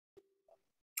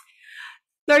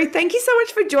So thank you so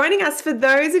much for joining us. For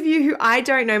those of you who I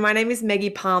don't know, my name is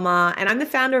Meggie Palmer and I'm the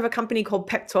founder of a company called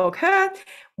PepTalkHer.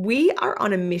 We are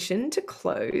on a mission to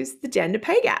close the gender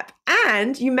pay gap.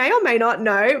 And you may or may not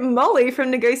know Molly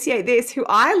from Negotiate This, who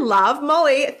I love.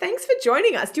 Molly, thanks for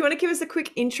joining us. Do you want to give us a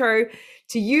quick intro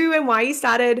to you and why you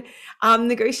started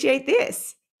Negotiate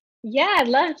This? Yeah, I'd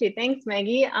love to. Thanks,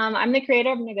 Maggie. I'm the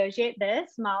creator of Negotiate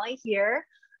This, Molly here.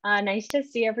 Nice to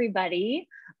see everybody.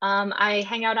 I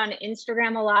hang out on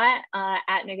Instagram a lot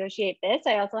at Negotiate This.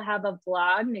 I also have a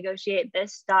blog,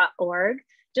 negotiatethis.org.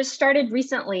 Just started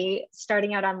recently,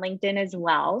 starting out on LinkedIn as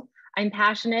well. I'm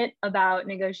passionate about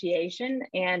negotiation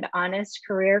and honest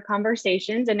career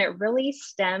conversations, and it really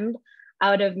stemmed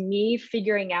out of me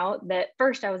figuring out that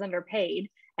first I was underpaid,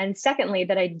 and secondly,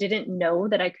 that I didn't know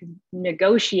that I could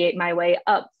negotiate my way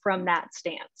up from that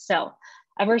stance. So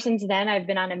ever since then, I've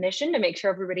been on a mission to make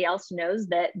sure everybody else knows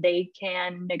that they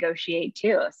can negotiate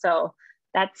too. So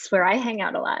that's where I hang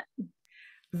out a lot.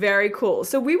 Very cool.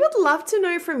 So we would love to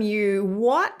know from you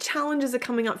what challenges are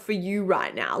coming up for you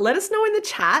right now. Let us know in the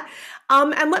chat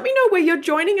and let me know where you're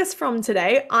joining us from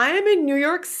today. I am in New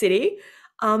York City.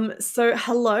 So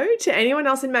hello to anyone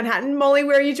else in Manhattan. Molly,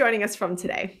 where are you joining us from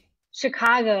today?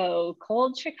 Chicago,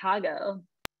 cold Chicago.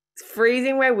 It's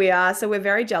freezing where we are, so we're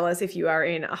very jealous if you are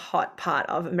in a hot part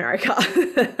of America.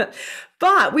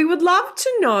 But we would love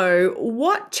to know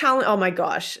what challenge. Oh my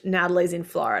gosh, Natalie's in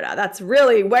Florida. That's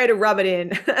really way to rub it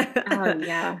in. Oh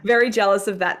yeah. Very jealous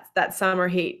of that summer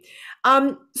heat.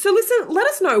 So listen, let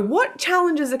us know what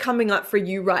challenges are coming up for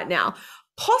you right now.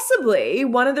 Possibly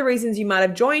one of the reasons you might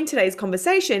have joined today's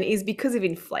conversation is because of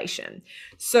inflation.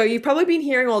 So you've probably been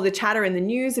hearing all the chatter in the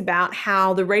news about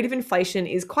how the rate of inflation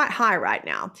is quite high right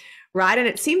now, right? And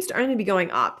it seems to only be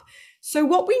going up. So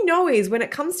what we know is when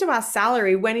it comes to our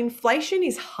salary, when inflation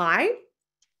is high,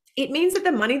 it means that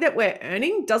the money that we're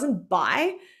earning doesn't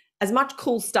buy as much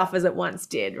cool stuff as it once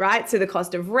did, right? So the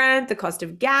cost of rent, the cost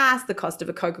of gas, the cost of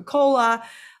a Coca-Cola,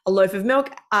 a loaf of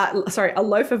milk, a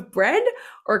loaf of bread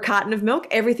or a carton of milk,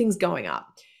 everything's going up.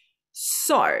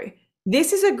 So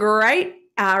this is a great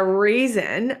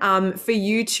reason for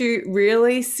you to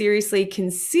really seriously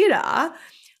consider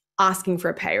asking for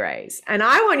a pay raise. And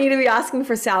I want you to be asking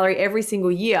for a salary every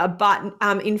single year, but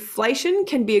inflation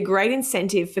can be a great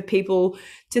incentive for people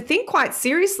to think quite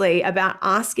seriously about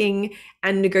asking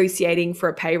and negotiating for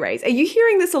a pay raise. Are you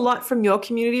hearing this a lot from your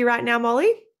community right now,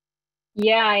 Molly?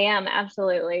 Yeah, I am,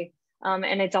 absolutely.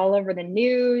 And it's all over the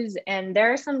news. And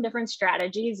there are some different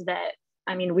strategies that,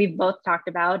 I mean, we've both talked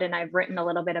about, and I've written a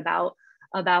little bit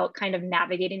about kind of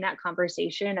navigating that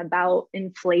conversation about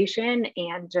inflation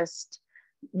and just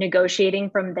negotiating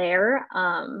from there.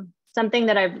 Something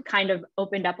that I've kind of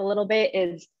opened up a little bit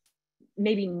is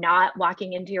maybe not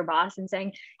walking into your boss and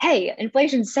saying, hey,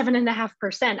 inflation's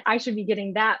 7.5%. I should be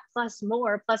getting that plus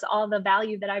more, plus all the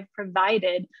value that I've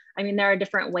provided. I mean, there are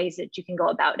different ways that you can go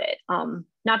about it.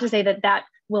 Not to say that that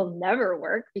will never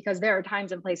work, because there are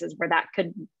times and places where that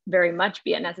could very much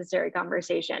be a necessary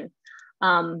conversation.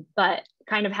 But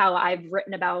kind of how I've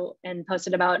written about and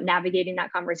posted about navigating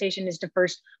that conversation is to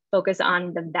first focus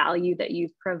on the value that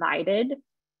you've provided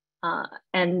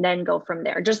and then go from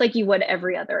there, just like you would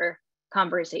every other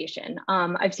conversation.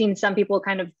 I've seen some people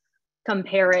kind of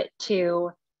compare it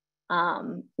to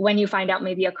when you find out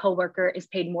maybe a coworker is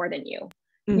paid more than you.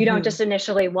 Mm-hmm. You don't just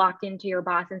initially walk into your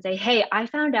boss and say, hey, I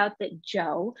found out that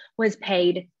Joe was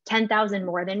paid 10,000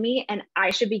 more than me and I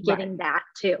should be getting that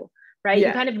too. Right. Yeah.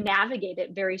 You kind of navigate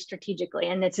it very strategically.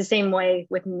 And it's the same way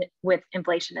with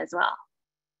inflation as well.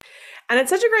 And it's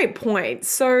such a great point.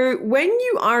 So when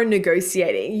you are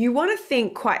negotiating, you want to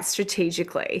think quite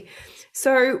strategically.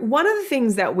 So one of the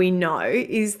things that we know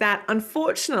is that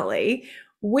unfortunately,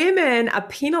 women are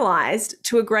penalized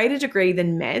to a greater degree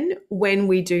than men when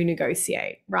we do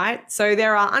negotiate, right? So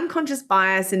there are unconscious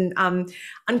bias and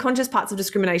unconscious parts of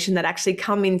discrimination that actually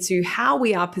come into how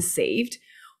we are perceived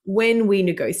when we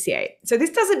negotiate. So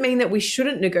this doesn't mean that we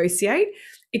shouldn't negotiate.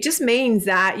 It just means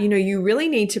that, you know, you really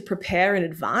need to prepare in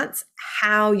advance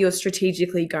how you're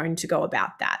strategically going to go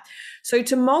about that. So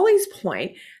to Molly's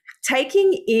point,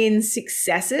 taking in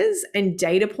successes and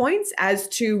data points as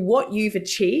to what you've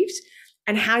achieved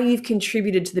and how you've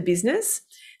contributed to the business,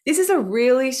 this is a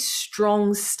really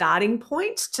strong starting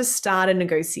point to start a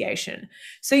negotiation.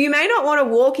 So you may not want to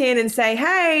walk in and say,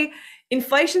 hey,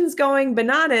 inflation's going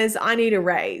bananas, I need a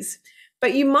raise.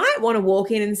 But you might want to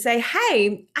walk in and say,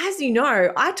 hey, as you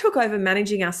know, I took over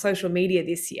managing our social media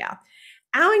this year.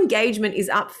 Our engagement is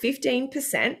up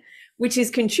 15%, which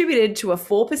has contributed to a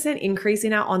 4% increase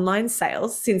in our online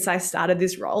sales since I started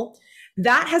this role.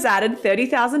 That has added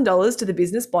 $30,000 to the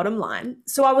business bottom line.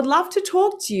 So I would love to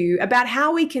talk to you about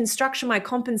how we can structure my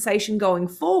compensation going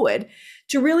forward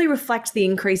to really reflect the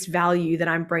increased value that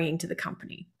I'm bringing to the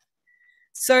company.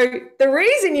 So the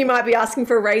reason you might be asking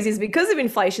for a raise is because of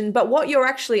inflation, but what you're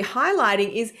actually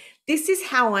highlighting is this is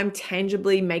how I'm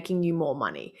tangibly making you more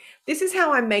money. This is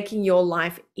how I'm making your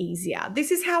life easier.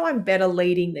 This is how I'm better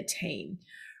leading the team,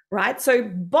 right? So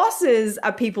bosses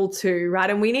are people too, right?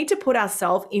 And we need to put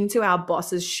ourselves into our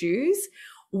boss's shoes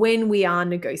when we are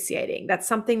negotiating. That's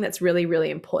something that's really,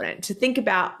 really important to think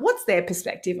about. What's their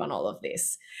perspective on all of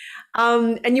this?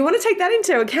 And you want to take that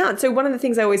into account. So one of the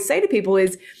things I always say to people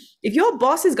is, if your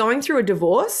boss is going through a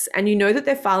divorce and you know that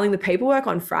they're filing the paperwork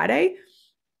on Friday,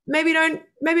 maybe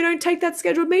don't take that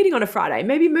scheduled meeting on a Friday.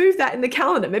 Maybe move that in the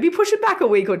calendar. Maybe push it back a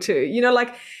week or two.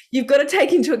 Like you've got to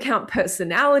take into account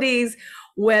personalities,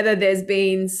 whether there's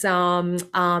been some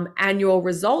annual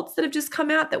results that have just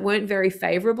come out that weren't very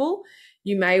favorable.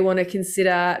 You may want to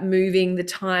consider moving the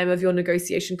time of your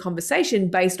negotiation conversation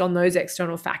based on those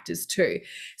external factors too.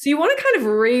 So you want to kind of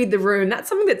read the room. That's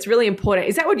something that's really important.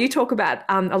 Is that what you talk about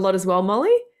a lot as well,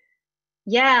 Molly?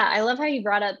 Yeah, I love how you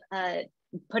brought up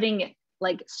putting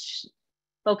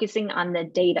focusing on the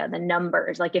data, the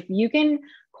numbers. Like if you can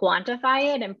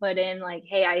quantify it and put in like,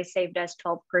 hey, I saved us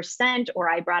 12%, or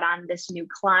I brought on this new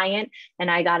client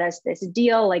and I got us this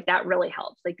deal, like that really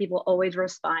helps. Like people always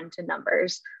respond to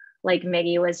numbers, like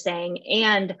Meggie was saying.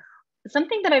 And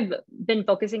something that I've been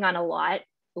focusing on a lot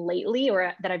lately,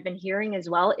 or that I've been hearing as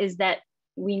well, is that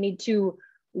we need to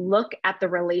look at the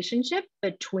relationship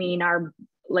between our,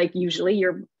 like usually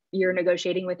you're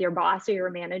negotiating with your boss or your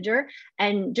manager,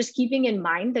 and just keeping in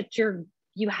mind that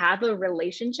you have a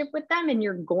relationship with them and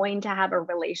you're going to have a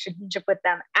relationship with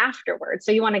them afterwards.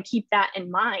 So you want to keep that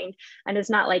in mind. And it's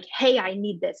not like, hey, I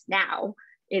need this now.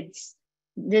 It's,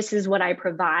 this is what I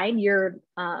provide.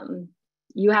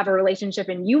 You have a relationship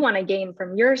and you want to gain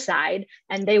from your side,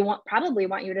 and they probably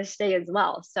want you to stay as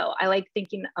well. So I like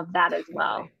thinking of that as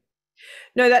well.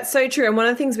 No, that's so true. And one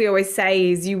of the things we always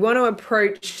say is you want to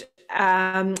approach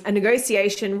a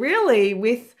negotiation really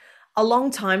with a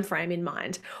long time frame in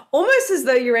mind, almost as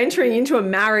though you're entering into a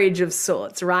marriage of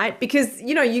sorts, right? Because,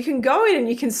 you can go in and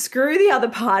you can screw the other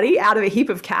party out of a heap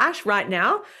of cash right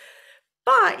now,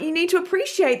 but you need to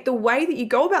appreciate the way that you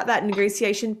go about that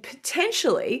negotiation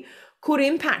potentially could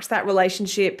impact that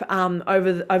relationship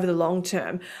over the long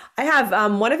term. I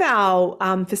have one of our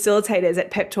facilitators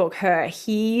at PepTalkHer.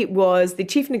 He was the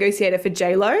chief negotiator for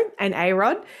J-Lo and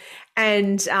A-Rod,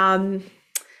 and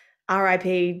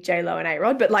RIP J-Lo and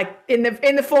A-Rod, but like in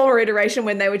the former iteration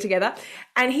when they were together.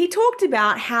 And he talked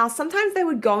about how sometimes they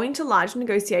would go into large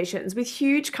negotiations with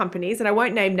huge companies, and I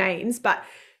won't name names, but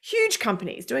huge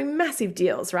companies doing massive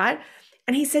deals, right?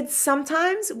 And he said,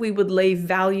 sometimes we would leave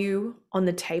value on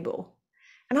the table.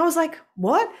 And I was like,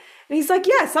 what? And he's like,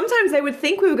 yeah, sometimes they would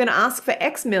think we were going to ask for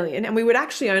X million and we would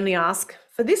actually only ask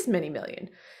for this many million.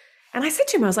 And I said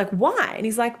to him, I was like, why? And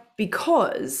he's like,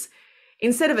 because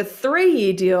instead of a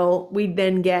 3-year deal, we'd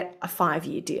then get a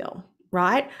 5-year deal,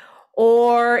 right?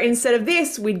 Or instead of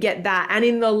this, we'd get that. And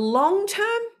in the long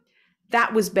term,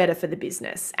 that was better for the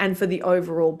business and for the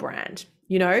overall brand.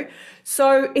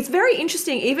 So it's very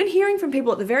interesting, even hearing from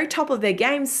people at the very top of their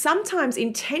game, sometimes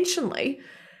intentionally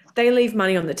they leave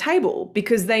money on the table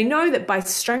because they know that by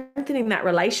strengthening that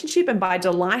relationship and by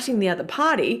delighting the other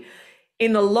party,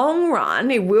 in the long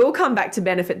run, it will come back to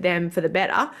benefit them for the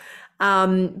better.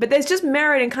 But there's just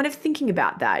merit in kind of thinking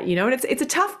about that, and it's a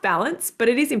tough balance, but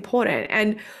it is important.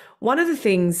 And one of the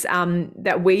things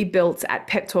that we built at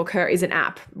PepTalkHer is an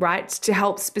app, right, to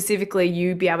help specifically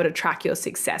you be able to track your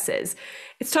successes.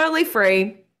 It's totally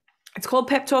free. It's called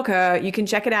PepTalkHer. You can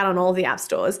check it out on all the app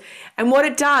stores. And what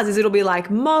it does is it'll be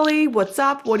like, Molly, what's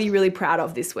up? What are you really proud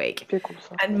of this week?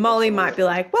 And Molly might be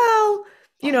like, well,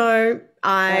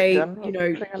 I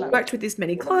worked with this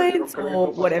many clients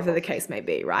or whatever the case may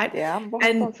be, right?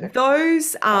 And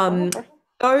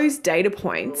those data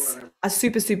points are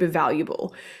super, super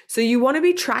valuable. So you want to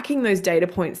be tracking those data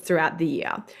points throughout the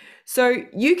year. So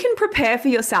you can prepare for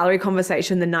your salary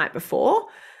conversation the night before,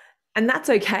 and that's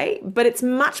okay. But it's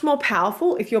much more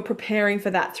powerful if you're preparing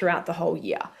for that throughout the whole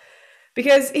year.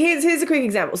 Because here's a quick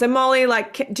example. So Molly,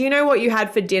 do you know what you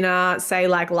had for dinner, say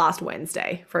last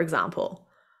Wednesday, for example?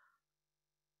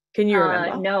 Can you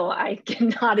remember? No, I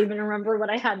cannot even remember what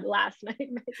I had last night.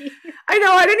 I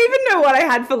know. I don't even know what I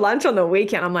had for lunch on the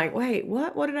weekend. I'm like, wait,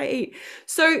 what? What did I eat?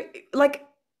 So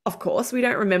of course, we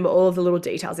don't remember all of the little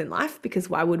details in life because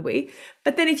why would we?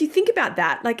 But then if you think about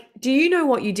that, do you know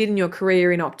what you did in your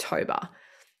career in October,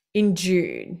 in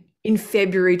June, in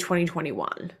February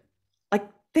 2021?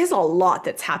 there's a lot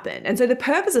that's happened. And so the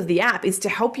purpose of the app is to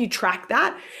help you track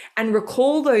that and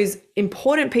recall those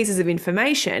important pieces of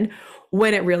information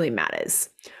when it really matters,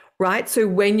 right? So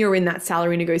when you're in that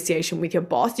salary negotiation with your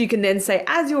boss, you can then say,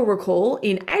 as you'll recall,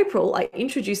 in April, I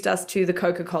introduced us to the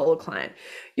Coca-Cola client.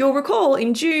 You'll recall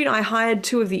in June, I hired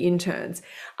 2 of the interns.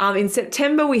 In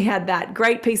September, we had that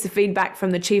great piece of feedback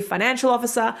from the chief financial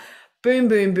officer. Boom,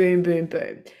 boom, boom, boom,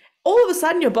 boom. All of a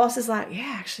sudden, your boss is like,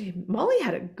 yeah, actually, Molly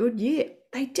had a good year.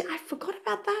 They did. I forgot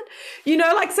about that.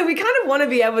 So we kind of want to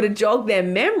be able to jog their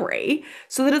memory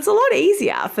so that it's a lot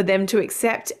easier for them to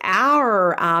accept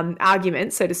our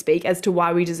argument, so to speak, as to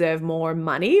why we deserve more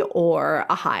money or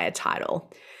a higher title.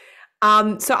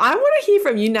 So I want to hear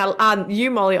from you now,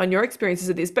 you, Molly, on your experiences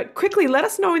of this, but quickly let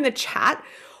us know in the chat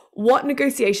what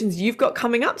negotiations you've got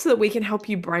coming up so that we can help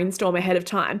you brainstorm ahead of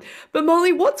time. But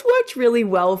Molly, what's worked really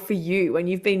well for you when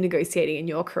you've been negotiating in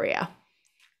your career?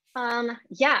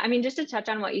 Yeah, I mean, just to touch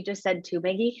on what you just said too,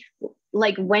 Maggie,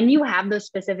 like when you have those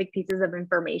specific pieces of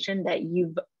information that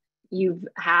you've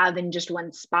have in just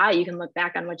one spot, you can look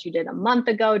back on what you did a month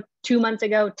ago, 2 months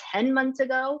ago, 10 months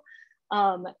ago.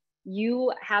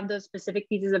 You have those specific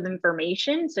pieces of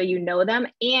information, so you know them,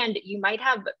 and you might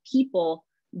have people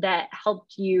that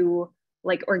helped you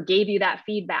or gave you that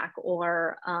feedback,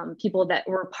 or people that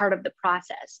were part of the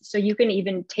process. So you can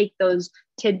even take those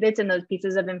tidbits and those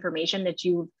pieces of information that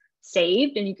you've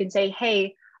saved, and you can say,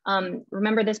 hey,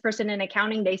 remember this person in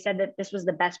accounting, they said that this was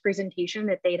the best presentation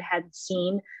that they'd had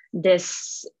seen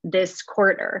this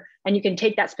quarter. And you can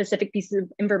take that specific piece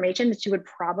of information that you would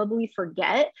probably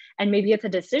forget, and maybe it's a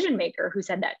decision maker who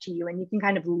said that to you, and you can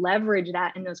kind of leverage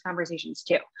that in those conversations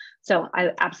too. So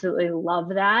I absolutely love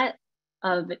that,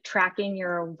 of tracking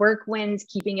your work wins,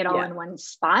 keeping it all in one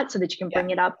spot so that you can bring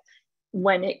it up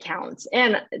when it counts.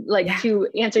 And to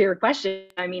answer your question,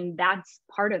 I mean, that's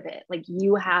part of it.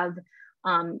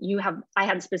 I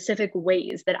had specific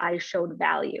ways that I showed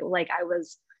value. Like I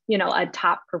was, a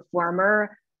top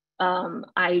performer.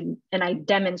 I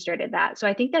demonstrated that. So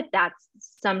I think that's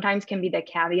sometimes can be the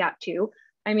caveat too.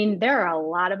 I mean, there are a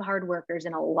lot of hard workers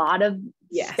in a lot of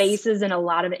spaces and a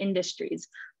lot of industries,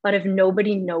 but if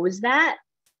nobody knows that,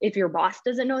 if your boss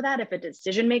doesn't know that, if a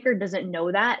decision maker doesn't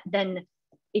know that, then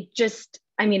it just,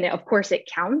 I mean, of course it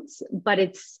counts, but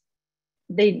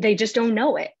they just don't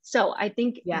know it. So I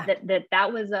think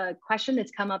that was a question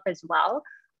that's come up as well.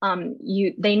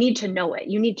 They need to know it.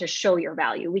 You need to show your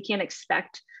value. We can't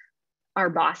expect our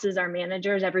bosses, our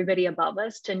managers, everybody above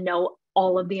us to know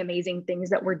all of the amazing things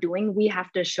that we're doing. We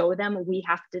have to show them, we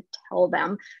have to tell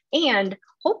them, and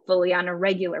hopefully on a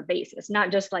regular basis,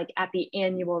 not just at the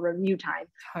annual review time.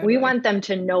 Totally. We want them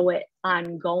to know it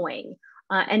ongoing.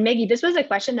 And Maggie, this was a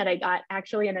question that I got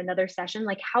actually in another session.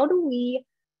 How do we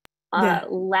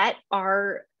let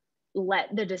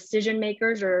the decision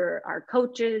makers or our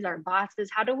coaches, our bosses,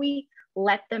 how do we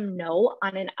let them know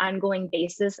on an ongoing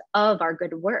basis of our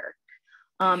good work?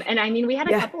 And I mean, we had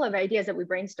a couple of ideas that we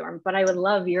brainstormed, but I would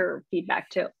love your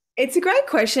feedback too. It's a great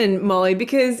question, Molly,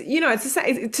 because, it's the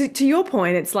same, to your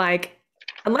point, it's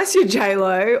unless you're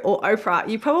J-Lo or Oprah,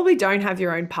 you probably don't have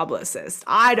your own publicist.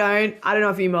 I don't know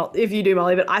if you do,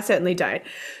 Molly, but I certainly don't.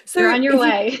 So you're on your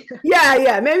way.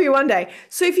 Maybe one day.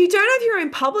 So if you don't have your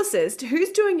own publicist, who's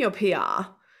doing your PR?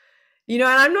 And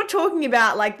I'm not talking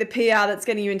about the PR that's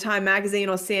getting you in Time Magazine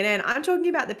or CNN. I'm talking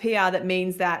about the PR that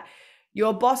means that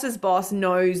your boss's boss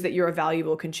knows that you're a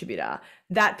valuable contributor,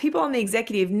 that people on the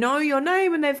executive know your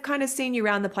name and they've kind of seen you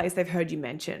around the place, they've heard you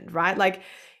mentioned, right?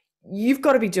 You've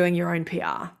got to be doing your own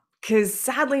PR, because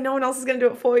sadly no one else is going to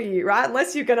do it for you, right?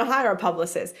 Unless you're going to hire a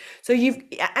publicist. So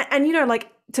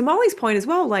to Molly's point as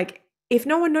well, if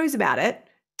no one knows about it,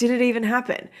 did it even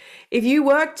happen? If you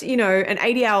worked, an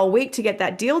 80-hour week to get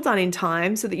that deal done in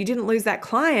time so that you didn't lose that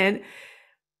client,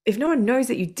 if no one knows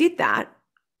that you did that,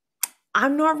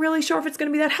 I'm not really sure if it's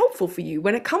going to be that helpful for you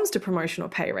when it comes to promotion or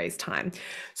pay raise time.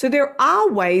 So there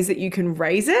are ways that you can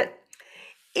raise it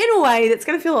in a way that's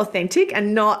going to feel authentic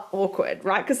and not awkward,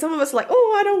 right? Because some of us are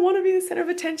I don't want to be the center of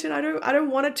attention. I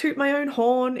don't want to toot my own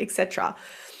horn, etc.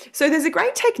 So there's a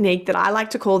great technique that I like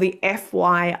to call the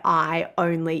FYI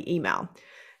only email.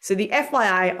 So the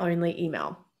FYI only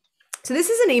email. So this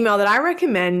is an email that I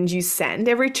recommend you send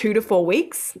every 2 to 4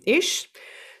 weeks-ish.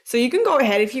 So you can go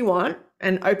ahead if you want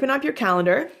and open up your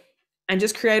calendar and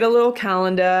just create a little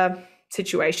calendar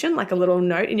situation, a little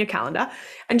note in your calendar,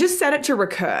 and just set it to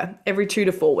recur every 2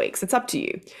 to 4 weeks. It's up to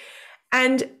you.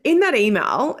 And in that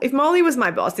email, if Molly was my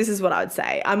boss, this is what I would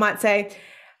say. I might say,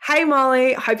 hey,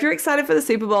 Molly, hope you're excited for the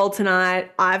Super Bowl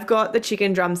tonight. I've got the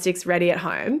chicken drumsticks ready at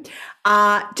home.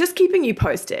 Just keeping you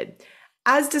posted.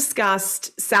 As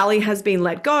discussed, Sally has been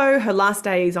let go. Her last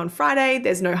day is on Friday.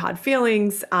 There's no hard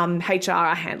feelings. HR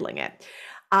are handling it.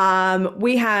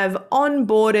 We have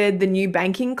onboarded the new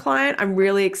banking client. I'm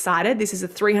really excited. This is a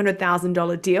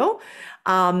 $300,000 deal.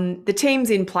 The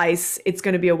team's in place. It's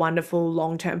going to be a wonderful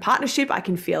long-term partnership. I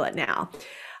can feel it now.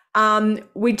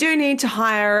 We do need to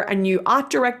hire a new art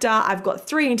director. I've got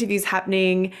 3 interviews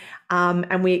happening,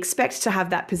 and we expect to have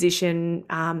that position,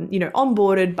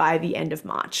 onboarded by the end of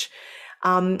March.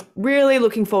 Really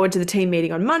looking forward to the team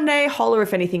meeting on Monday. Holler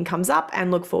if anything comes up, and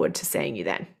look forward to seeing you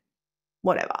then.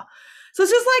 Whatever. So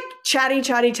it's just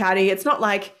like chatty. It's not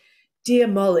like, dear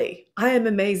Molly, I am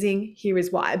amazing. Here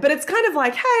is why. But it's kind of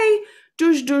like, hey,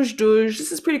 douche.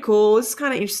 This is pretty cool. This is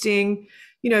kind of interesting.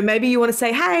 Maybe you want to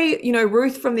say, hey,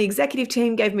 Ruth from the executive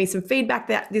team gave me some feedback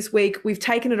this week. We've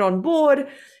taken it on board.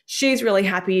 She's really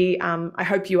happy. I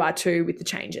hope you are too with the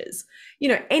changes.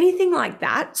 Anything like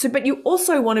that. So, but you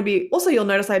also want to be, you'll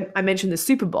notice I mentioned the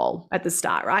Super Bowl at the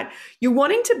start, right? You're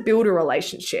wanting to build a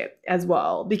relationship as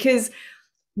well, because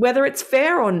whether it's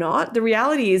fair or not, the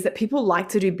reality is that people like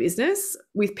to do business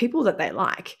with people that they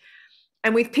like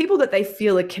and with people that they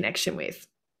feel a connection with.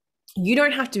 You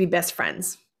don't have to be best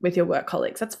friends with your work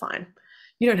colleagues. That's fine.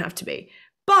 You don't have to be.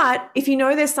 But if you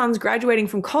know their son's graduating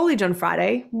from college on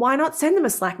Friday, why not send them a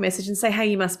Slack message and say, hey,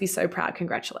 you must be so proud.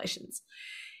 Congratulations.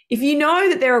 If you know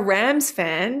that they're a Rams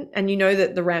fan and you know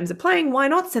that the Rams are playing, why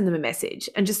not send them a message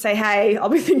and just say, hey, I'll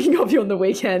be thinking of you on the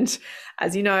weekend.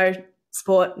 As you know,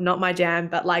 sport, not my jam,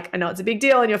 but I know it's a big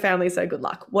deal in your family, so good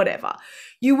luck, whatever.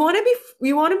 You want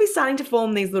to be starting to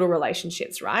form these little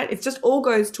relationships, right? It just all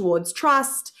goes towards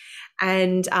trust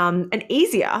and an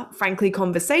easier, frankly,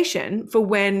 conversation for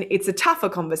when it's a tougher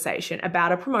conversation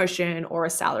about a promotion or a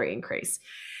salary increase.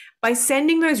 By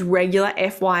sending those regular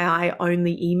FYI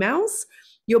only emails,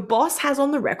 your boss has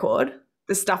on the record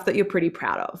the stuff that you're pretty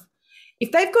proud of.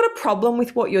 If they've got a problem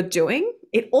with what you're doing,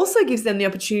 it also gives them the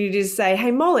opportunity to say,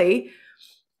 hey, Molly,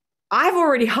 I've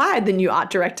already hired the new art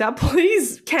director.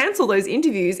 Please cancel those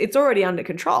interviews. It's already under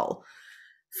control.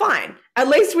 Fine. At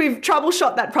least we've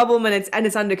troubleshot that problem and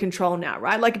it's under control now,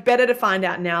 right? Better to find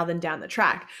out now than down the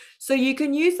track. So you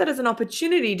can use that as an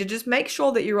opportunity to just make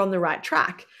sure that you're on the right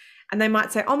track. And they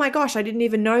might say, oh my gosh, I didn't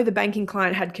even know the banking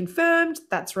client had confirmed.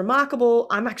 That's remarkable.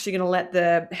 I'm actually going to let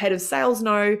the head of sales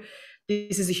know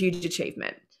this is a huge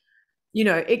achievement.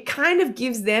 It kind of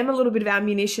gives them a little bit of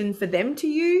ammunition for them to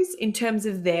use in terms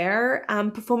of their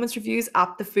performance reviews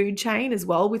up the food chain as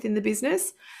well within the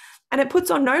business. And it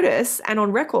puts on notice and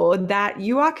on record that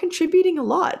you are contributing a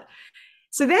lot.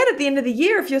 So then at the end of the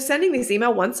year, if you're sending this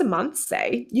email once a month,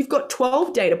 say, you've got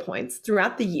 12 data points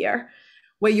throughout the year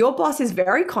where your boss is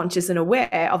very conscious and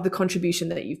aware of the contribution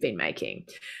that you've been making.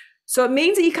 So it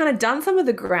means that you kind of done some of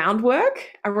the groundwork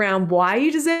around why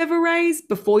you deserve a raise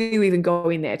before you even go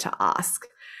in there to ask.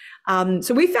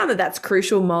 So we found that that's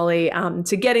crucial, Molly,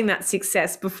 to getting that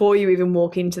success before you even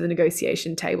walk into the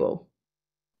negotiation table.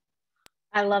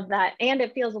 I love that. And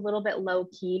it feels a little bit low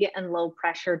key and low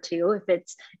pressure too, if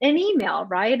it's an email,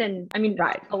 right? And I mean,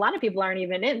 right. A lot of people aren't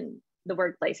even in the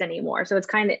workplace anymore. So it's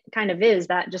kind of is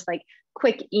that just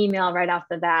quick email right off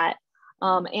the bat.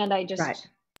 And I just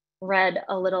read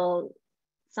a little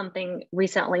something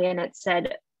recently and it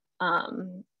said,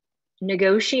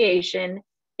 negotiation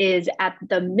is at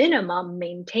the minimum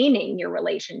maintaining your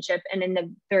relationship. And in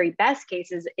the very best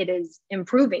cases, it is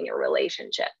improving your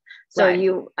relationship. So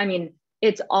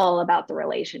it's all about the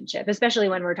relationship, especially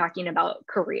when we're talking about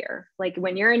career.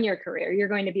 When you're in your career, you're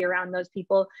going to be around those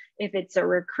people. If it's a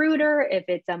recruiter, if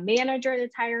it's a manager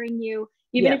that's hiring you,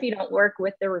 even if you don't work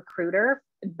with the recruiter,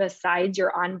 besides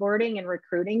your onboarding and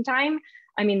recruiting time,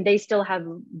 they still have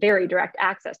very direct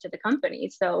access to the company.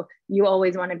 So you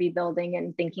always want to be building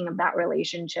and thinking of that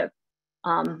relationship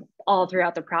all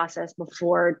throughout the process,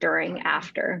 before, during,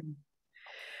 after.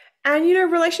 And,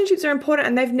 relationships are important,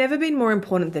 and they've never been more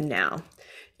important than now.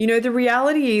 The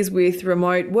reality is with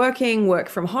remote working, work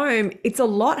from home, it's a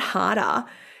lot harder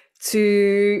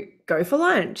to go for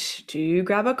lunch, to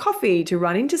grab a coffee, to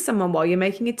run into someone while you're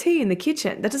making a tea in the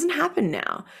kitchen. That doesn't happen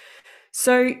now.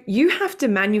 So you have to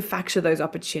manufacture those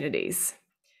opportunities.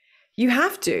 You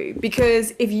have to,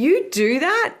 because if you do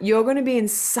that, you're going to be in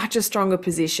such a stronger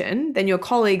position than your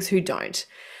colleagues who don't.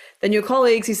 Than your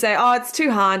colleagues who say, oh, it's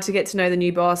too hard to get to know the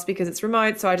new boss because it's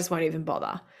remote, so I just won't even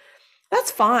bother.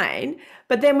 That's fine.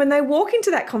 But then when they walk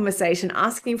into that conversation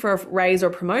asking for a raise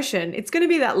or promotion, it's going to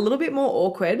be that little bit more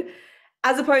awkward,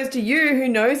 as opposed to you who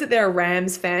knows that they're a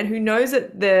Rams fan, who knows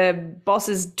that the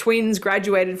boss's twins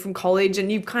graduated from college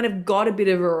and you've kind of got a bit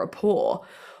of a rapport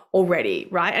already,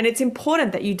 right? And it's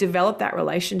important that you develop that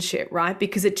relationship, right?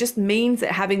 Because it just means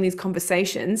that having these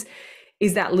conversations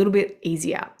is that little bit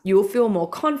easier. You'll feel more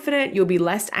confident, you'll be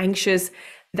less anxious.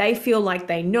 They feel like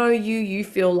they know you, you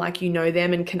feel like you know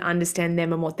them and can understand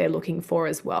them and what they're looking for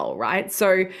as well, right?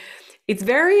 So it's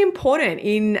very important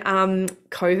in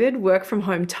COVID work from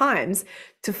home times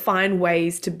to find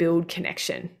ways to build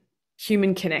connection,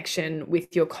 human connection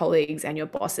with your colleagues and your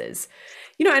bosses.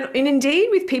 And indeed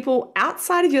with people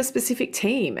outside of your specific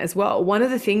team as well. One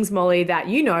of the things, Molly, that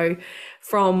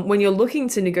from when you're looking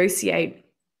to negotiate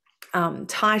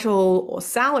title or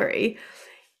salary,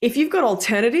 if you've got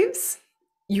alternatives,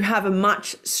 you have a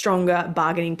much stronger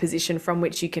bargaining position from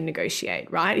which you can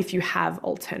negotiate, right? If you have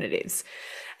alternatives.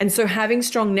 And so having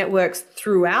strong networks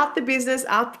throughout the business,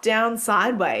 up, down,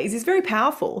 sideways, is very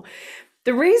powerful.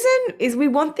 The reason is we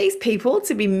want these people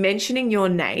to be mentioning your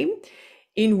name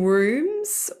in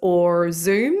rooms or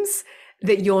Zooms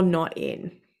that you're not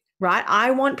in, right?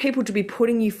 I want people to be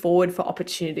putting you forward for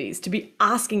opportunities, to be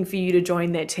asking for you to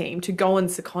join their team, to go on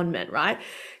secondment, right?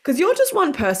 Because you're just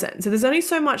one person. So there's only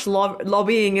so much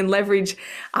lobbying and leverage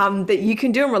that you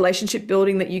can do in relationship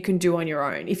building that you can do on your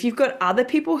own. If you've got other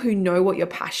people who know what you're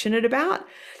passionate about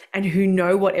and who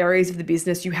know what areas of the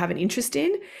business you have an interest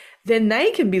in, then they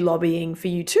can be lobbying for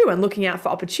you too and looking out for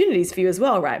opportunities for you as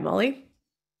well, right, Molly?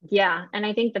 Yeah. And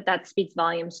I think that speaks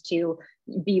volumes to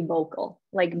be vocal,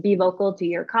 like be vocal to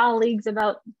your colleagues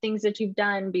about things that you've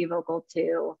done, be vocal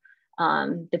to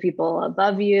the people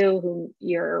above you who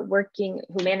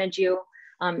who manage you.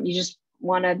 You just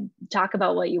want to talk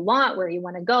about what you want, where you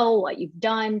want to go, what you've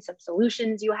done, some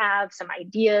solutions you have, some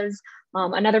ideas.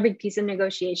 Another big piece of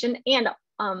negotiation, and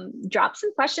drop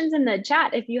some questions in the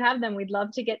chat if you have them. We'd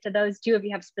love to get to those too if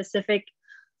you have specific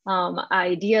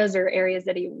ideas or areas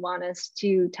that you want us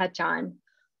to touch on.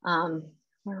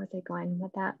 Where was I going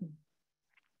with that?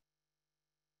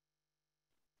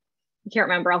 I can't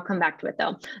remember. I'll come back to it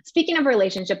though. Speaking of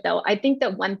relationship though, I think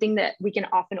that one thing that we can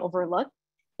often overlook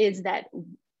is that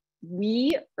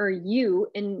we or you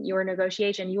in your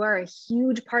negotiation, you are a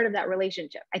huge part of that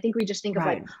relationship. I think we just think of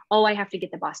like, oh, I have to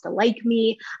get the boss to like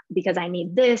me because I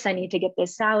need this, I need to get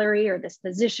this salary or this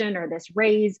position or this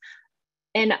raise.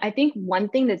 And I think one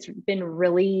thing that's been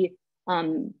really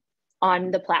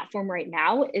on the platform right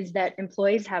now is that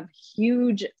employees have a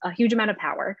huge amount of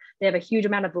power. They have a huge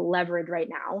amount of leverage right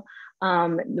now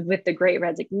with the Great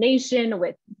Resignation,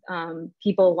 with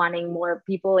people wanting more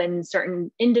people in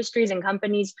certain industries and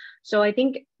companies. So I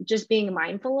think just being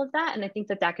mindful of that, and I think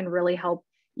that can really help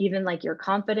even like your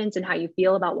confidence and how you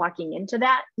feel about walking into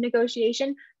that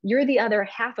negotiation. You're the other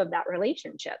half of that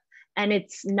relationship. And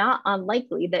it's not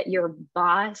unlikely that your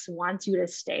boss wants you to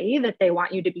stay, that they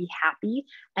want you to be happy,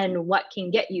 and what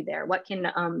can get you there, what can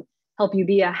help you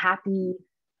be a happy,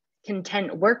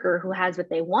 content worker who has what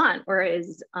they want or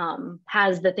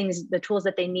has the tools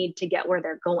that they need to get where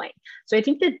they're going. So I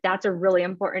think that that's a really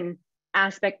important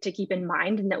aspect to keep in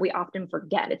mind and that we often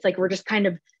forget. It's like we're just kind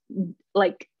of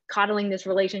like coddling this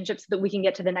relationship so that we can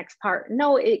get to the next part.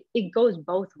 No, it goes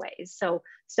both ways. So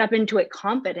step into it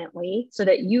confidently so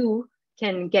that you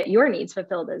can get your needs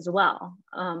fulfilled as well,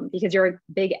 because you're a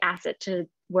big asset to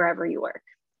wherever you work.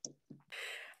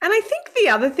 And I think the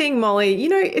other thing, Molly,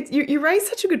 you raised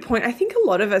such a good point. I think a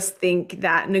lot of us think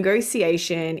that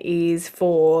negotiation is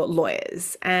for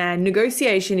lawyers and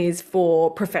negotiation is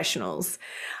for professionals.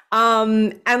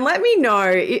 And let me know,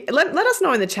 let us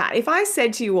know in the chat. If I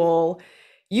said to you all,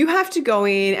 you have to go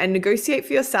in and negotiate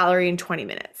for your salary in 20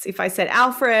 minutes. If I said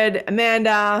Alfred,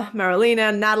 Amanda,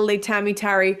 Marilena, Natalie, Tammy,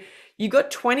 Tari, you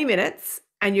got 20 minutes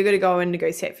and you're going to go and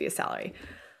negotiate for your salary.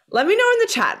 Let me know in the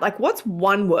chat, like what's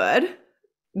one word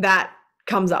that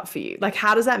comes up for you? Like,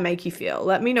 how does that make you feel?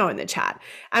 Let me know in the chat.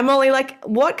 And Molly, like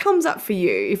what comes up for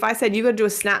you? If I said you got to do a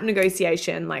snap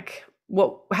negotiation, like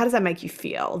how does that make you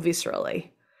feel viscerally?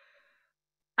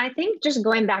 I think just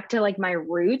going back to like my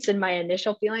roots and my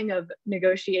initial feeling of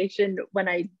negotiation when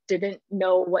I didn't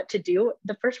know what to do,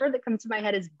 the first word that comes to my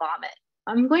head is vomit.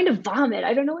 I'm going to vomit.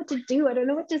 I don't know what to do. I don't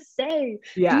know what to say.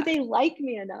 Yeah. Do they like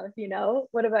me enough?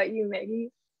 What about you,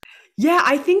 Meggie? Yeah,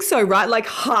 I think so, right? Like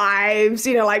hives,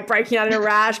 like breaking out in a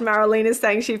rash. Marilena's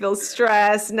saying she feels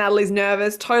stressed. Natalie's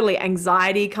nervous. Totally.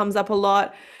 Anxiety comes up a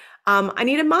lot. I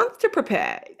need a month to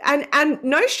prepare. And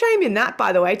no shame in that,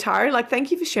 by the way, Tari. Like,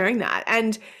 thank you for sharing that.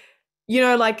 And,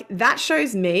 like that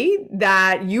shows me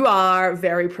that you are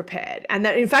very prepared and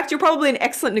that, in fact, you're probably an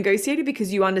excellent negotiator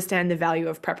because you understand the value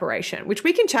of preparation, which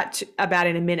we can chat about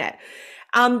in a minute.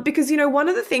 Because, one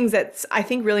of the things that's, I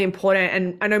think, really important,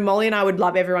 and I know Molly and I would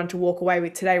love everyone to walk away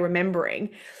with today remembering,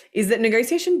 is that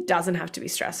negotiation doesn't have to be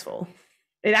stressful.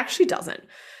 It actually doesn't.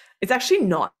 It's actually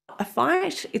not a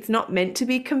fight. It's not meant to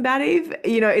be combative.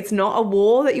 It's not a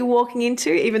war that you're walking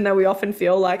into, even though we often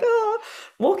feel like,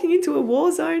 walking into a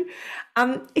war zone.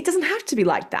 It doesn't have to be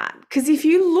like that, because if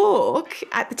you look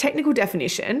at the technical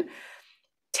definition,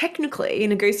 technically a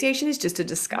negotiation is just a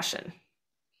discussion.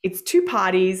 It's two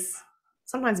parties,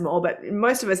 sometimes more, but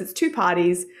most of us, it's two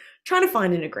parties trying to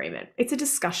find an agreement. It's a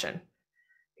discussion.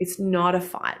 It's not a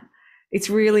fight. It's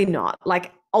really not.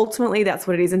 Like, ultimately, that's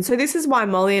what it is. And so this is why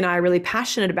Molly and I are really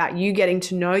passionate about you getting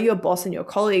to know your boss and your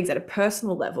colleagues at a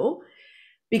personal level,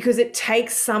 because it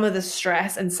takes some of the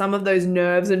stress and some of those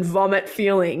nerves and vomit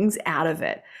feelings out of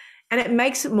it. And it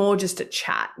makes it more just a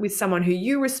chat with someone who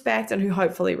you respect and who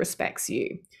hopefully respects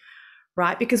you,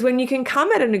 right? Because when you can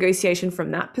come at a negotiation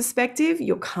from that perspective,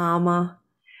 you're calmer,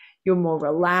 you're more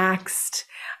relaxed,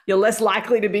 you're less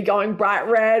likely to be going bright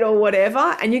red or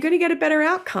whatever, and you're going to get a better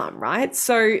outcome, right?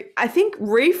 So I think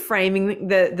reframing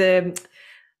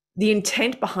the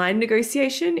intent behind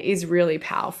negotiation is really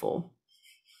powerful.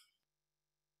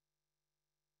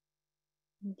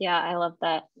 Yeah, I love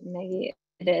that, Maggie.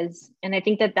 It is. And I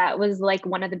think that was like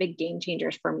one of the big game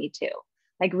changers for me too.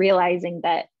 Like realizing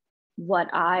that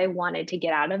what I wanted to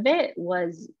get out of it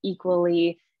was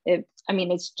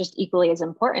it's just equally as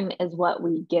important as what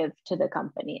we give to the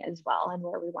company as well, and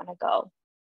where we want to go.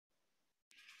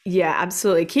 Yeah,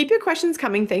 absolutely. Keep your questions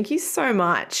coming. Thank you so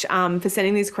much for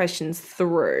sending these questions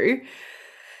through.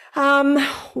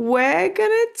 We're going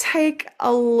to take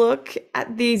a look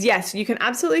at these. Yes, you can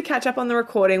absolutely catch up on the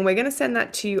recording. We're going to send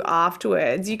that to you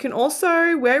afterwards. You can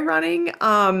also, we're running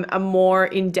a more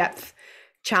in-depth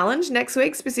challenge next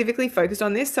week, specifically focused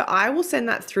on this. So I will send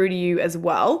that through to you as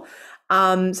well,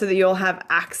 so that you'll have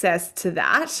access to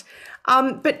that.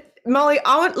 But Molly,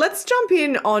 let's jump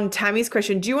in on Tammy's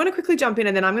question. Do you want to quickly jump in,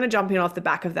 and then I'm going to jump in off the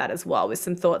back of that as well with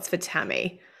some thoughts for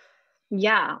Tammy?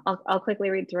 Yeah, I'll quickly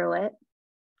read through it.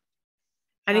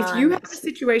 And if you have a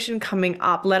situation coming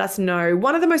up, let us know.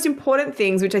 One of the most important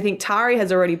things, which I think Tari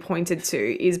has already pointed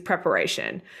to, is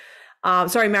preparation.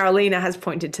 Marilena has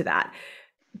pointed to that.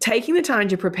 Taking the time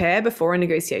to prepare before a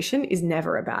negotiation is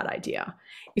never a bad idea.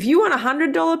 If you want a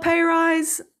 $100 pay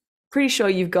rise, pretty sure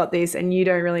you've got this and you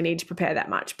don't really need to prepare that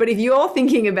much. But if you're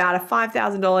thinking about a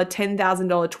 $5,000, $10,000,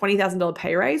 $20,000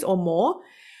 pay raise or more,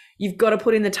 you've got to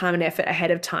put in the time and effort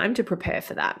ahead of time to prepare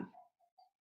for that.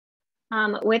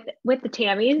 With the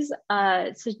Tammy's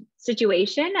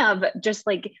situation of just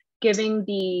like giving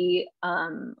the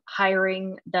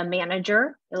hiring the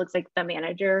manager, it looks like the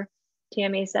manager,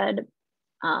 Tammy said,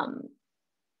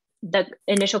 the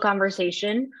initial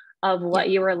conversation of what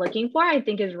you were looking for, I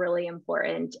think is really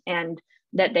important. And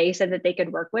that they said that they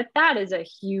could work with that is a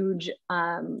huge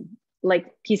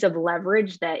piece of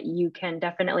leverage that you can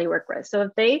definitely work with. So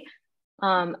if they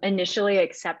initially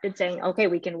accepted saying, okay,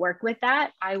 we can work with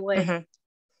that, I would,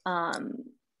 I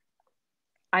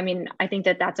think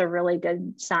that that's a really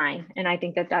good sign. And I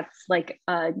think that that's like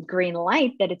a green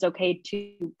light that it's okay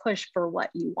to push for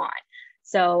what you want.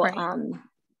 So, right.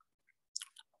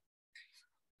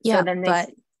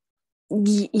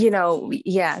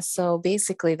 So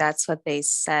basically that's what they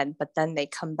said, but then they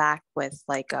come back with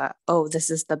like, oh,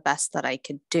 this is the best that I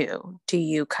could do. Do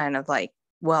you kind of like,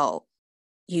 well,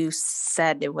 you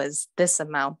said it was this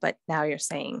amount, but now you're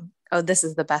saying, oh, this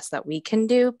is the best that we can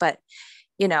do. But,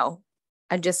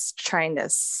 I'm just trying to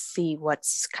see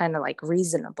what's kind of like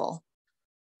reasonable.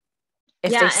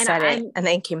 If they said it and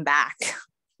then came back,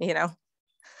 Yeah.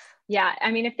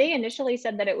 I mean, if they initially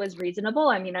said that it was reasonable,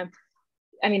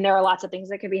 there are lots of things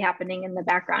that could be happening in the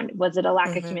background. Was it a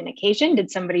lack of communication?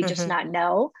 Did somebody just not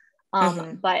know?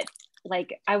 But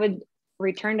like, I would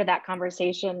return to that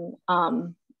conversation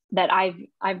that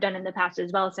I've done in the past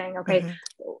as well, saying, okay,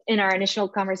 in our initial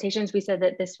conversations, we said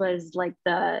that this was like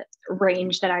the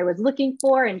range that I was looking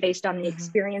for, and based on the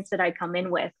experience that I come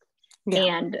in with,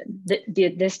 and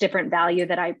this different value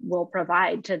that I will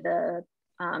provide to the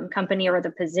company or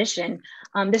the position,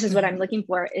 this is what I'm looking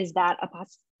for. Is that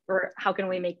or how can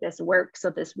we make this work so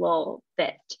this will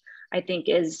fit? I think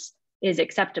is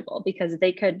acceptable, because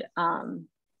they could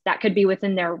that could be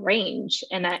within their range,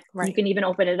 and that you can even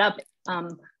open it up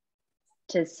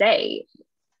to say,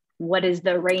 what is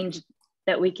the range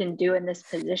that we can do in this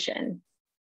position?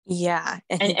 Yeah.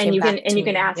 And you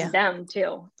can ask them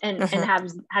too. And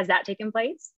has that taken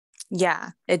place?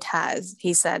 Yeah, it has.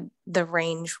 He said the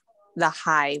range, the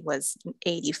high was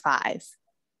 85.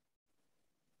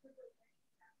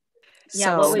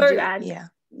 Yeah. What would you add? Yeah.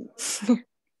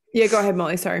 Yeah, go ahead,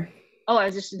 Molly. Sorry. Oh, I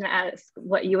was just going to ask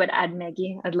what you would add,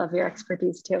 Maggie. I'd love your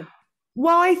expertise too.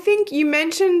 Well, I think you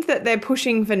mentioned that they're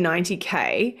pushing for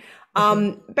 90K.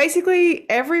 Basically,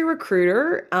 every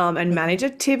recruiter and manager,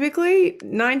 typically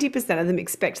 90% of them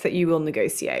expect that you will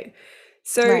negotiate.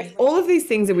 So Right. all of these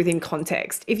things are within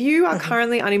context. If you are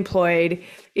currently unemployed,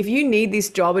 if you need this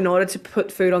job in order to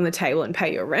put food on the table and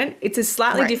pay your rent, it's a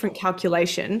slightly Right. different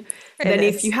calculation It than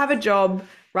if is. you have a job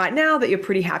right now that you're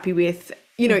pretty happy with.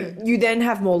 You know, you then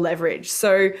have more leverage.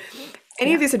 So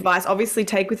any of this advice, obviously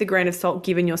take with a grain of salt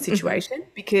given your situation,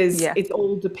 because Yeah. it's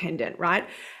all dependent, right?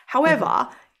 However,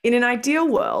 in an ideal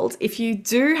world, if you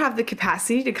do have the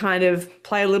capacity to kind of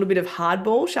play a little bit of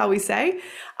hardball, shall we say,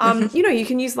 you know, you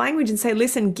can use language and say,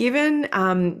 listen, given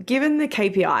the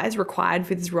KPIs required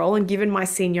for this role and given my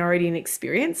seniority and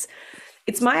experience,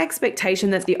 it's my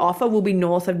expectation that the offer will be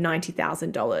north of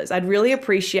 $90,000. I'd really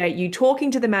appreciate you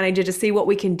talking to the manager to see what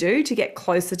we can do to get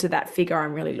closer to that figure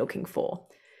I'm really looking for.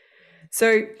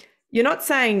 So you're not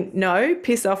saying no,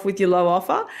 piss off with your low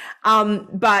offer,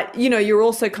 but you know, you're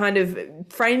also kind of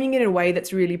framing it in a way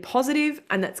that's really positive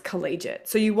and that's collegiate.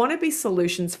 So you want to be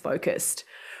solutions focused,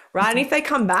 right? And if they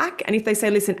come back and if they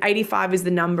say, listen, 85 is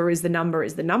the number,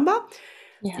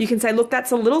 you can say, look,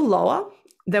 that's a little lower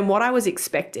than what I was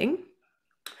expecting.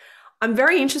 I'm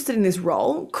very interested in this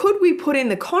role. Could we put in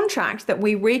the contract that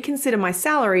we reconsider my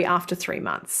salary after 3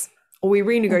 months, or we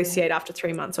renegotiate after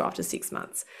 3 months or after 6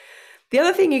 months? The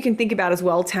other thing you can think about as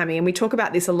well, Tammy, and we talk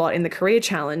about this a lot in the Career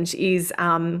Challenge, is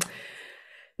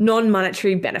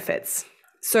non-monetary benefits.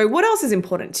 So what else is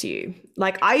important to you?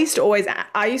 Like I used to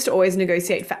always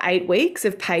negotiate for 8 weeks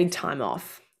of paid time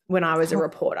off when I was a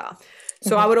reporter.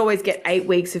 So I would always get 8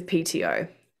 weeks of PTO.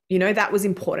 You know, that was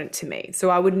important to me. So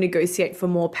I would negotiate for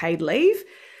more paid leave.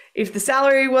 If the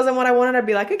salary wasn't what I wanted, I'd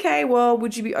be like, okay, well,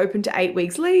 would you be open to 8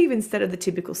 weeks leave instead of the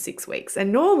typical 6 weeks?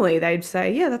 And normally they'd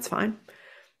say, yeah, that's fine.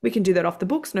 We can do that off the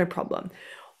books, no problem.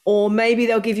 Or maybe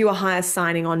they'll give you a higher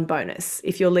signing on bonus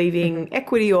if you're leaving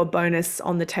equity or bonus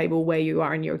on the table where you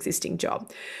are in your existing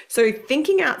job. So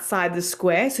thinking outside the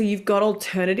square, so you've got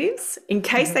alternatives in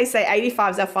case they say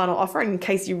 85 is our final offer and in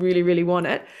case you really, really want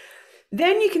it.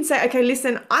 Then you can say, okay,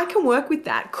 listen, I can work with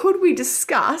that. Could we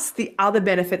discuss the other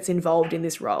benefits involved in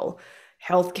this role?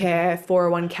 Healthcare,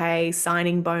 401k,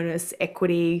 signing bonus,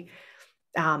 equity,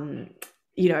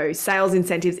 you know, sales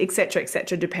incentives, et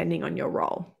cetera, depending on your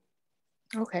role.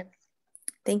 Okay.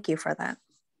 Thank you for that.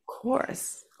 Of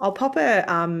course. I'll pop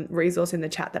a resource in the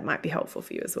chat that might be helpful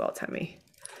for you as well, Tammy.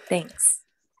 Thanks.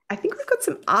 I think we've got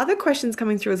some other questions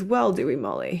coming through as well, do we,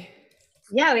 Molly?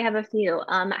 Yeah, we have a few.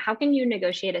 How can you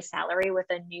negotiate a salary with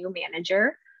a new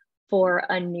manager for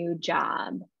a new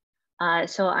job?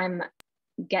 So I'm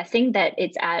guessing that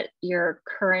it's at your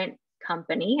current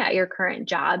company, at your current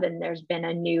job, and there's been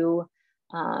a new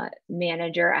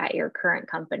manager at your current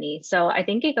company. So I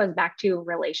think it goes back to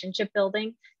relationship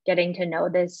building, getting to know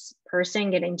this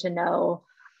person, getting to know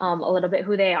a little bit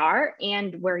who they are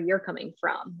and where you're coming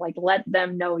from. Like let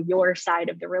them know your side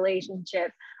of the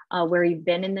relationship, where you've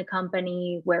been in the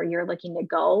company, where you're looking to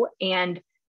go. And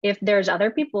if there's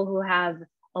other people who have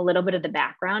a little bit of the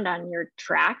background on your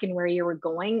track and where you were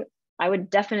going, I would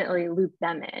definitely loop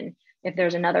them in. If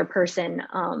there's another person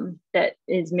that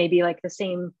is maybe like the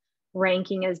same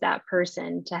ranking as that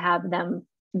person, to have them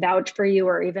vouch for you,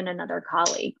 or even another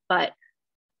colleague. But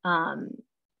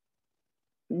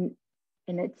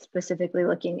and it's specifically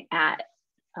looking at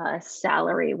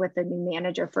salary with a new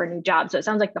manager for a new job. So it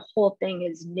sounds like the whole thing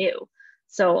is new.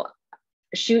 So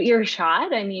shoot your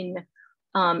shot. I mean,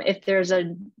 if there's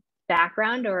a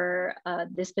background or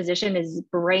this position is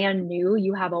brand new,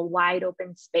 you have a wide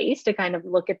open space to kind of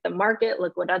look at the market,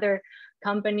 look what other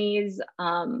companies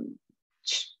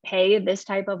pay this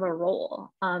type of a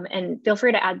role, and feel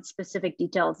free to add specific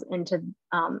details into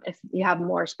if you have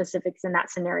more specifics in that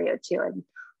scenario too. And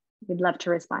we'd love to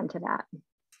respond to that.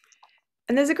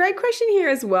 And there's a great question here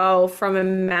as well from a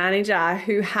manager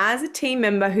who has a team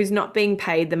member who's not being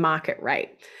paid the market rate.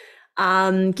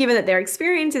 Given that their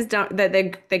experience is that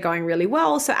they're going really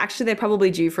well, so actually they're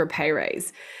probably due for a pay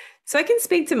raise. So I can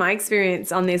speak to my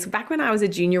experience on this. Back when I was a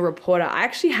junior reporter, I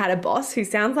actually had a boss who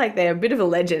sounds like they're a bit of a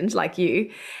legend like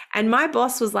you. And my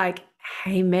boss was like,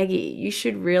 hey, Meggie, you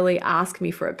should really ask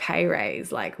me for a pay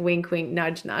raise, like wink, wink,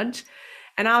 nudge, nudge.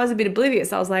 And I was a bit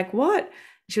oblivious. I was like, what?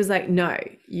 She was like, no,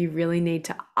 you really need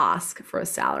to ask for a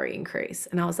salary increase.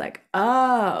 And I was like,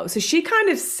 oh, so she kind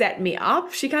of set me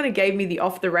up. She kind of gave me the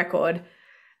off the record,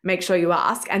 make sure you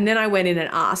ask. And then I went in and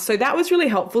asked. So that was really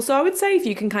helpful. So I would say if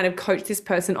you can kind of coach this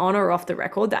person on or off the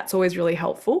record, that's always really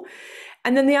helpful.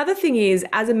 And then the other thing is,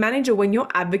 as a manager, when you're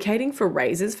advocating for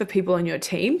raises for people on your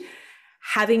team,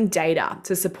 having data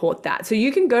to support that. So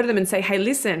you can go to them and say, hey,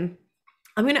 listen,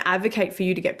 I'm going to advocate for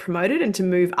you to get promoted and to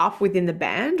move up within the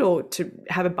band or to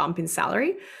have a bump in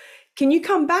salary. Can you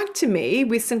come back to me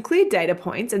with some clear data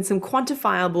points and some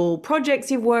quantifiable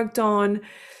projects you've worked on,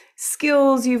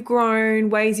 skills you've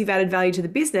grown, ways you've added value to the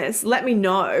business, let me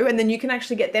know. And then you can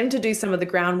actually get them to do some of the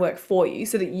groundwork for you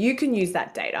so that you can use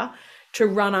that data to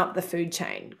run up the food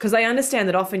chain. Because I understand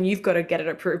that often you've got to get it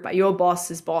approved by your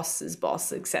boss's boss's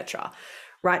boss, etc.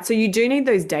 Right? So you do need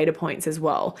those data points as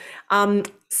well.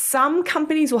 Some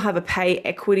companies will have a pay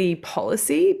equity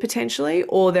policy potentially,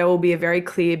 or there will be a very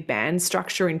clear band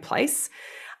structure in place.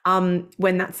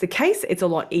 When that's the case, it's a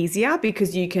lot easier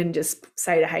because you can just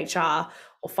say to HR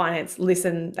or finance,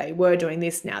 listen, they were doing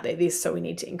this, now they're this, so we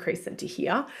need to increase them to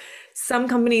here. Some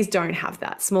companies don't have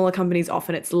that. Smaller companies,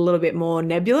 often it's a little bit more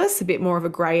nebulous, a bit more of a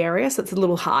gray area, so it's a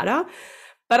little harder.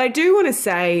 But I do want to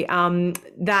say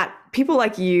that people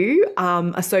like you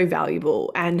are so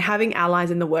valuable, and having allies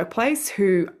in the workplace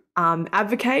who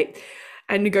advocate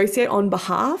and negotiate on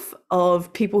behalf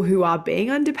of people who are being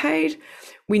underpaid.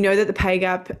 We know that the pay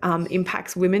gap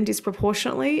impacts women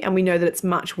disproportionately, and we know that it's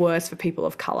much worse for people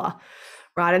of color,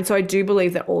 right? And so I do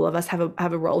believe that all of us have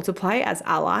a role to play as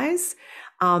allies,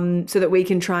 so that we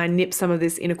can try and nip some of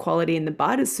this inequality in the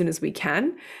bud as soon as we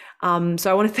can.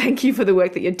 So I want to thank you for the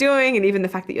work that you're doing, and even the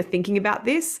fact that you're thinking about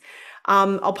this.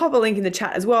 I'll pop a link in the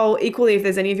chat as well. Equally, if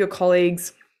there's any of your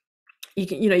colleagues,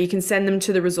 you can send them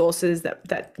to the resources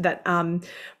that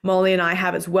Molly and I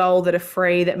have as well that are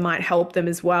free, that might help them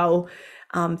as well.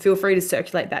 Feel free to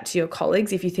circulate that to your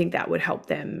colleagues if you think that would help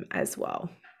them as well.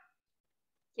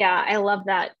 Yeah, I love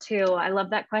that too. I love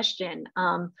that question,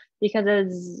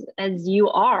 because as you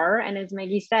are, and as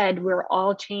Meggie said, we're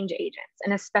all change agents.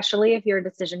 And especially if you're a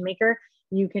decision maker,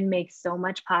 you can make so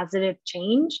much positive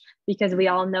change, because we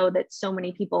all know that so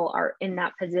many people are in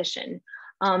that position.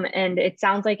 And it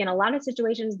sounds like in a lot of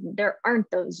situations, there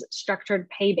aren't those structured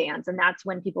pay bands. And that's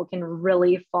when people can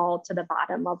really fall to the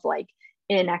bottom of like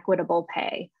inequitable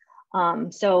pay.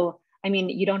 So I mean,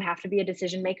 you don't have to be a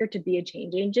decision maker to be a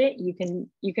change agent. You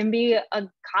can be a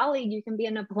colleague, you can be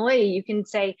an employee, you can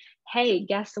say, hey,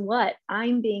 guess what?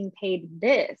 I'm being paid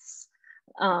this.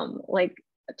 Like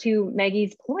to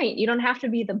Maggie's point, you don't have to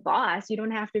be the boss, you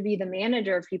don't have to be the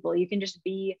manager of people. You can just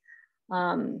be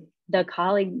the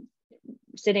colleague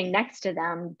sitting next to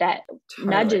them that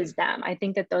nudges them. I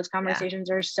think that those conversations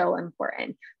are so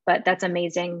important, but that's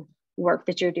amazing work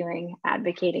that you're doing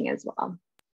advocating as well.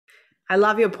 I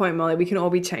love your point, Molly. We can all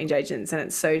be change agents, and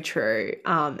it's so true.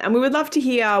 And we would love to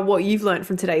hear what you've learned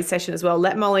from today's session as well.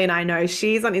 Let Molly and I know.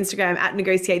 She's on Instagram at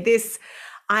Negotiate This.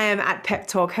 I am at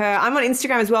PepTalkHer. I'm on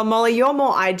Instagram as well. Molly, you're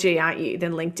more IG, aren't you,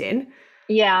 than LinkedIn?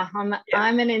 Yeah,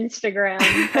 I'm an Instagram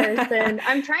person.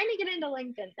 I'm trying to get into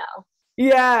LinkedIn though.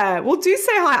 Yeah, well, do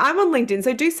say hi. I'm on LinkedIn,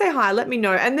 so do say hi. Let me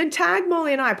know. And then tag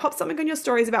Molly and I. Pop something on your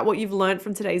stories about what you've learned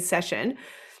from today's session.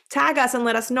 Tag us and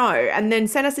let us know, and then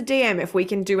send us a DM if we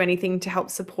can do anything to help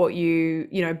support you,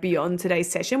 beyond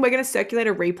today's session. We're going to circulate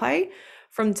a replay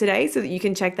from today so that you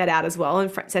can check that out as well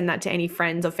and send that to any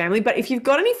friends or family. But if you've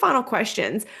got any final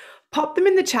questions, pop them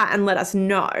in the chat and let us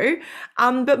know.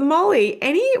 But Molly,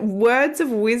 any words of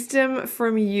wisdom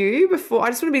from you before? I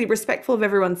just want to be respectful of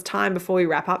everyone's time before we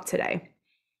wrap up today.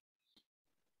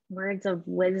 Words of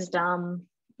wisdom.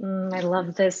 I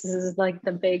love this. This is like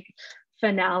the big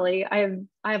finale. I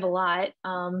have a lot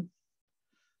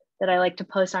that I like to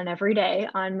post on every day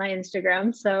on my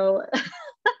Instagram. So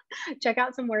check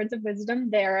out some words of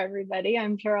wisdom there, everybody.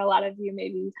 I'm sure a lot of you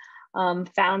maybe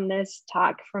found this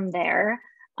talk from there.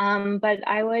 But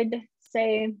I would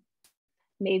say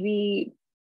maybe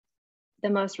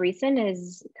the most recent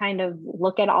is kind of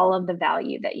look at all of the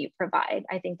value that you provide.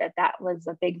 I think that was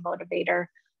a big motivator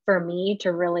for me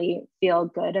to really feel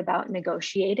good about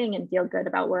negotiating and feel good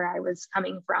about where I was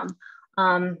coming from.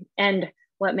 And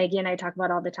what Meggie and I talk about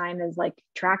all the time is like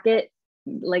track it,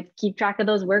 like keep track of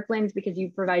those work wins, because you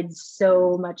provide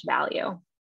so much value.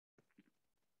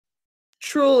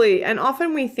 Truly. And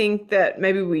often we think that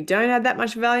maybe we don't add that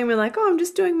much value and we're like, oh, I'm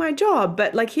just doing my job.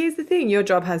 But like, here's the thing, your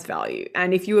job has value.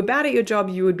 And if you were bad at your job,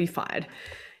 you would be fired.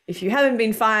 If you haven't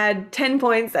been fired, 10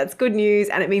 points, that's good news.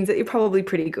 And it means that you're probably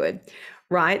pretty good.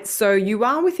 Right? So you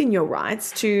are within your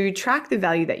rights to track the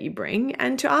value that you bring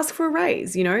and to ask for a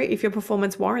raise, if your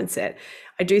performance warrants it.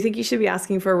 I do think you should be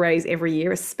asking for a raise every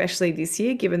year, especially this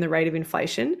year, given the rate of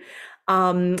inflation.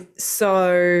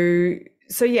 So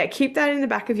yeah, keep that in the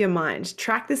back of your mind.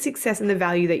 Track the success and the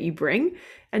value that you bring,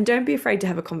 and don't be afraid to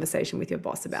have a conversation with your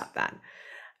boss about that.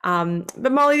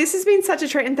 But Molly, this has been such a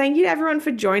treat, and thank you to everyone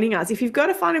for joining us. If you've got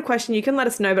a final question, you can let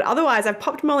us know. But otherwise, I've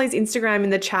popped Molly's Instagram in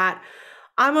the chat.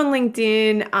 I'm on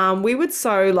LinkedIn. We would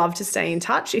so love to stay in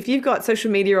touch. If you've got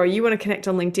social media or you want to connect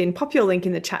on LinkedIn, pop your link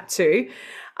in the chat too.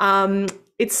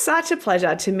 It's such a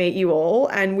pleasure to meet you all,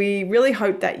 and we really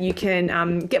hope that you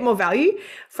can get more value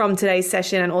from today's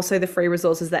session and also the free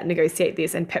resources that Negotiate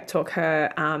This and Pep Talk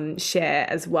Her share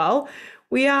as well.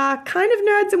 We are kind of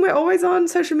nerds and we're always on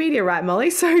social media, right,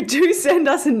 Molly? So do send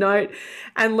us a note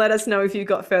and let us know if you've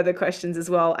got further questions as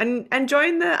well. And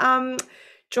join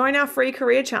our free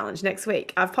career challenge next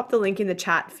week. I've popped the link in the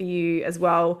chat for you as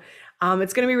well.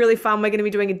 It's going to be really fun. We're going to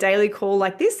be doing a daily call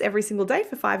like this every single day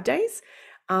for 5 days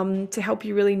to help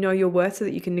you really know your worth so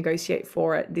that you can negotiate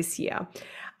for it this year.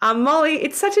 Molly,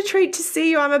 it's such a treat to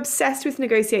see you. I'm obsessed with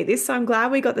Negotiate This, so I'm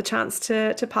glad we got the chance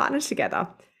to partner together.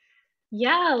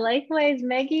 Yeah, likewise,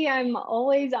 Meggie. I'm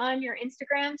always on your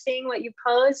Instagram seeing what you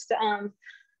post.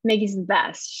 Maggie's the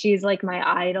best. She's like my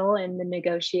idol in the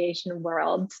negotiation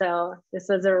world. So this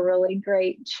was a really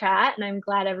great chat, and I'm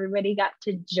glad everybody got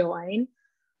to join.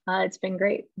 It's been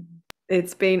great.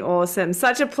 It's been awesome.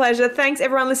 Such a pleasure. Thanks,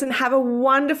 everyone. Listen, have a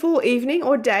wonderful evening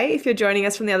or day if you're joining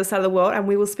us from the other side of the world, and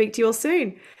we will speak to you all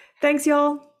soon. Thanks,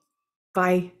 y'all.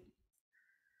 Bye.